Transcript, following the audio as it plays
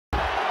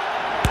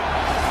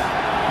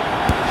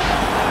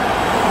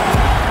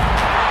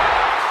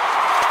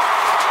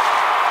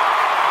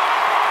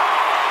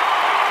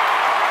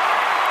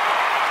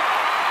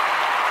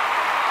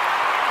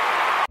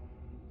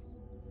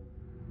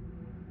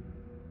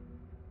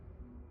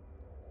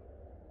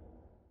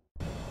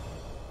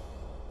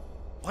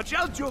Watch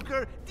out,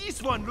 Joker.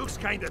 This one looks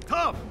kinda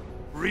tough.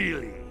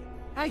 Really?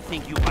 I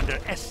think you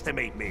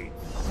underestimate me.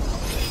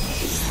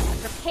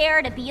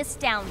 Prepare to be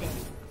astounded.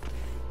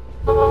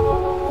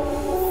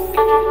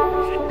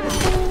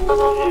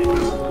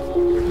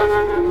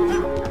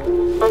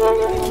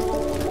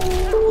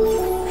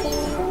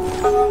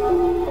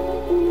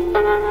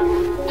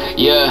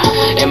 Yeah,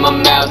 in my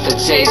mouth it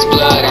tastes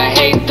blood. I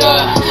hate the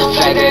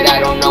fact that I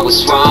don't know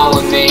what's wrong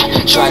with me.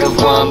 Try to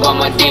run, but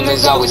my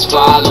demons always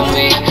follow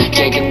me.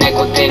 Can't connect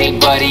with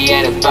anybody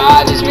and it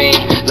bothers me.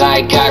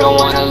 Like I don't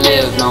wanna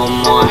live no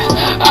more.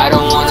 I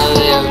don't wanna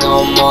live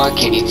no more.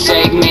 Can you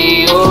take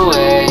me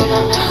away?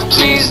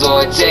 Please,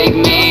 Lord, take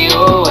me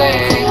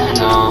away.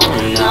 No,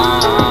 no,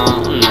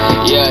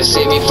 no. Yeah,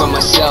 save me from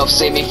myself,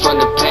 save me from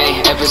the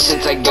pain. Ever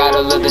since I got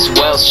all of this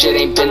wealth, shit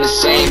ain't been the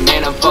same.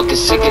 Man, I'm fucking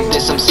sick of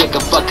this, I'm sick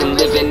of fucking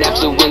living.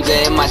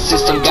 Affluenza in my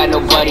system, got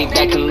nobody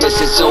that can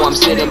listen, so I'm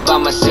sitting by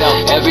myself.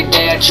 Every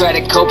day I try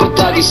to cope with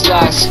all these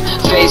thoughts.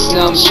 Face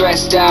numb,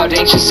 stressed out,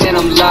 anxious and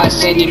I'm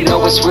lost. And you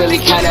know it's really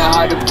kinda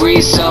hard to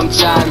breathe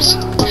sometimes.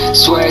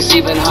 Swear it's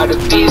even hard to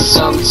be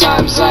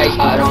sometimes. Like,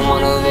 I don't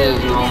wanna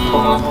live no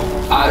more.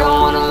 I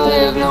don't wanna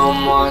live no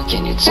more.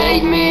 Can you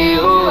take me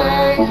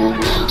away?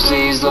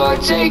 Please,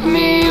 Lord, take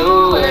me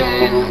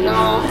away.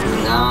 No,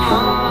 no,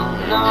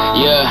 no.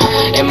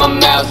 Yeah, in my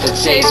mouth it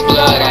tastes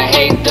blood. I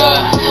hate the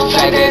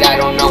fact that I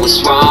don't know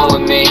what's wrong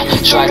with me.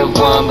 Try to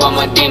run, but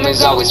my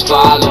demons always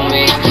follow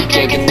me.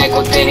 Can't connect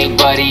with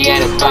anybody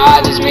and it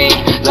bothers me.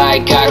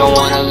 Like I don't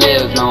wanna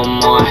live no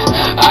more.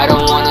 I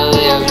don't wanna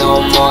live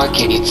no more.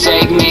 Can you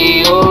take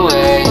me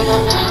away?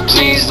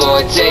 Please,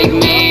 Lord, take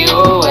me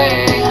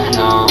away.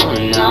 No,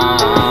 no,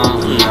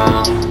 no.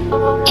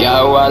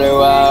 Got water,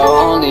 I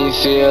only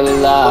feel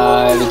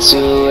alive at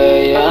 2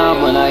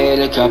 a.m. when I hit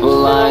a couple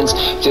lines.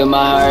 Feel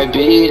my heart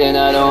beat and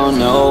I don't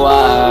know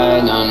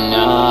why. No,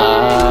 no.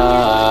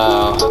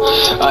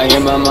 I hear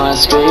my mind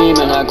scream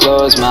and I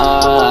close my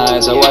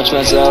eyes. I watch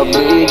myself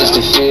bleed just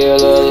to feel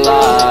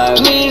alive.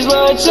 Please,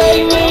 Lord,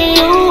 take me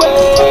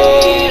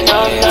away. No,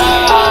 no.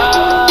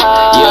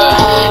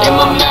 Yeah, in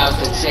my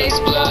mouth it tastes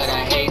blood.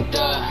 I hate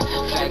the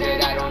fact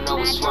that I don't know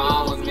what's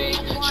wrong with me.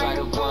 Try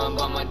to run,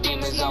 but my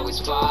demons always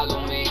follow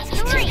me.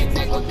 Can't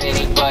connect with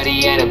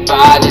anybody and it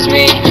bothers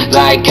me.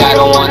 Like I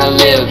don't wanna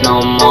live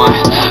no more.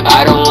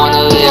 I don't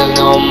wanna live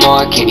no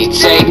more. Can you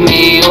take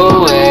me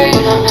away?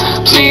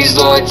 Please,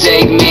 Lord,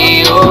 take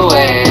me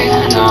away.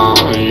 No,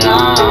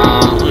 no,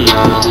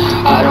 no.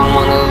 I don't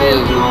wanna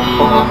live no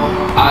more.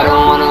 I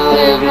don't wanna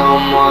live no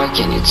more.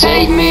 Can you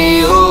take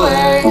me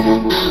away?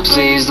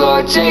 Please,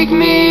 Lord, take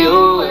me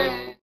away.